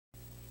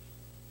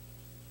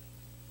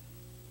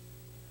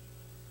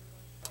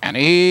And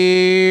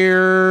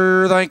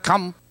here they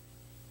come.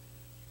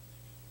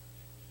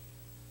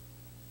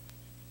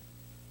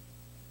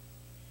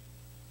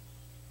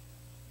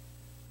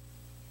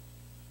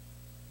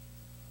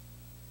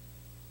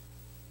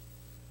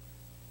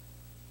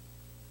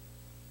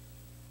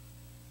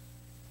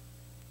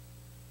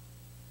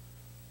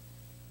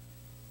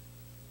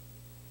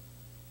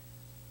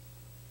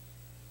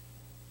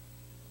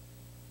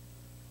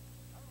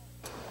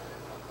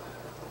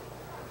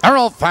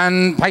 Earl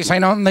Fan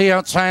pacing on the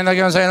outside. There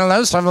goes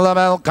Elusive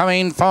LOBELL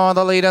coming for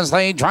the lead as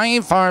they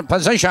drive for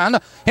position.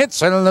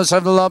 It's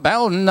Elusive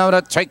LOBELL now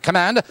to take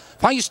command.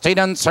 Feisty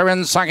Dancer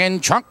in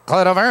second,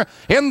 Chocolate Over.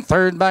 In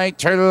third by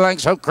 2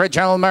 legs, Oak Ridge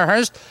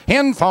Elmerhurst.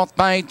 In fourth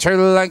by 2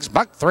 legs,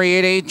 Buck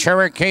 380,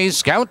 Cherokee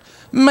Scout.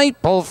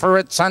 Maple for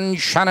its and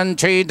Shannon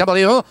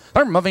TW.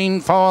 They're moving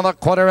for the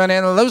quarter and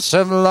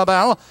Elusive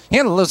LOBELL.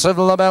 Elusive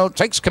LOBELL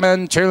takes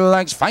command, 2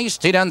 legs.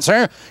 Feisty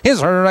Dancer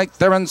is right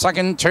there in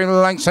second, 2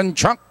 legs and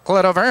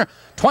Chocolate Over.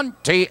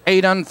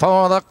 28 and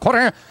for the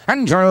quarter,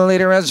 and your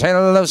leader is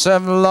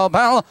Elusive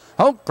LOBELL.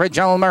 Oak Ridge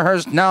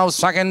Elmerhurst now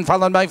second,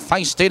 followed by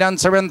Feisty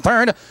Dancer in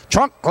third.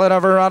 Chocolate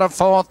Over out of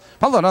fourth,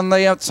 followed on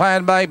the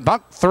outside by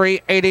Buck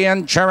 380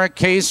 and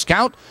Cherokee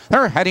Scout.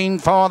 They're heading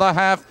for the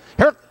half.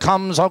 Here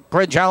comes Oak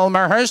Ridge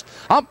Elmerhurst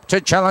up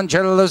to challenge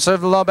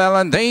Elusive LOBELL,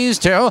 and these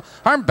two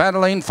are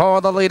battling for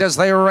the lead as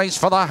they race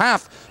for the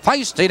half.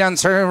 Feisty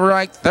Dancer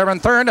right there in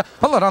third,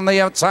 followed on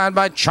the outside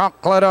by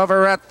Chocolate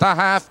Over at the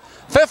half.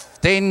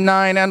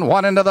 59 and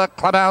 1 into the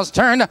clubhouse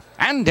turn,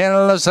 and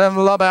Elusive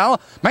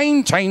LOBELL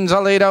maintains a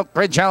lead. Oak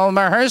Ridge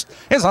Elmerhurst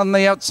is on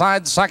the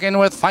outside second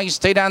with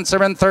Feisty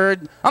Dancer in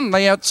third. On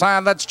the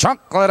outside, that's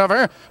Chocolate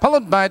Over,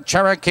 followed by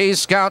Cherokee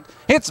Scout.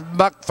 It's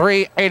Buck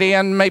 380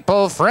 and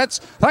Maple Fritz.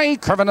 They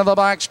curve into the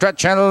back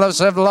stretch.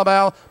 Elusive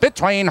LOBELL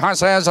between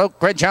horses.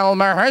 Oak Ridge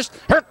Elmerhurst.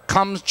 Here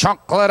comes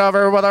Chocolate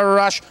Over with a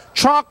rush.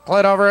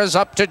 Chocolate Over is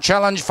up to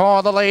challenge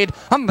for the lead.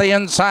 On the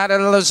inside,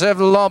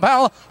 Elusive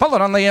LOBELL,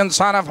 followed on the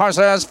inside of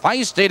horses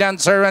Feisty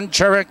Dancer and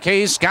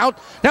Cherokee Scout.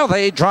 Now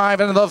they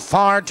drive into the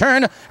far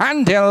turn,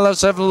 and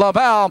Elusive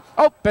LOBELL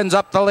opens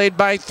up the lead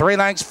by 3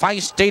 lengths.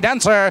 Feisty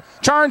Dancer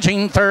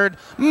charging third,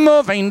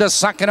 moving to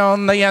second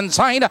on the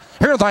inside.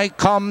 Here they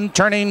come,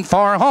 turning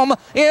for home.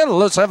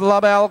 Elusive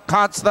LOBELL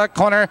cuts the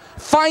corner.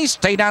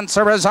 Feisty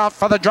Dancer is out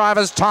for the drive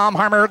as Tom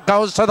Harmer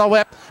goes to the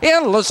whip.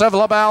 Elusive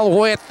LOBELL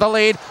with the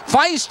lead.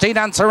 Feisty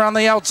Dancer on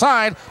the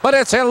outside, but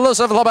it's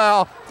Elusive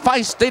LOBELL,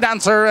 Feisty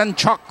Dancer, and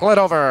Chocolate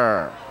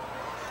Over.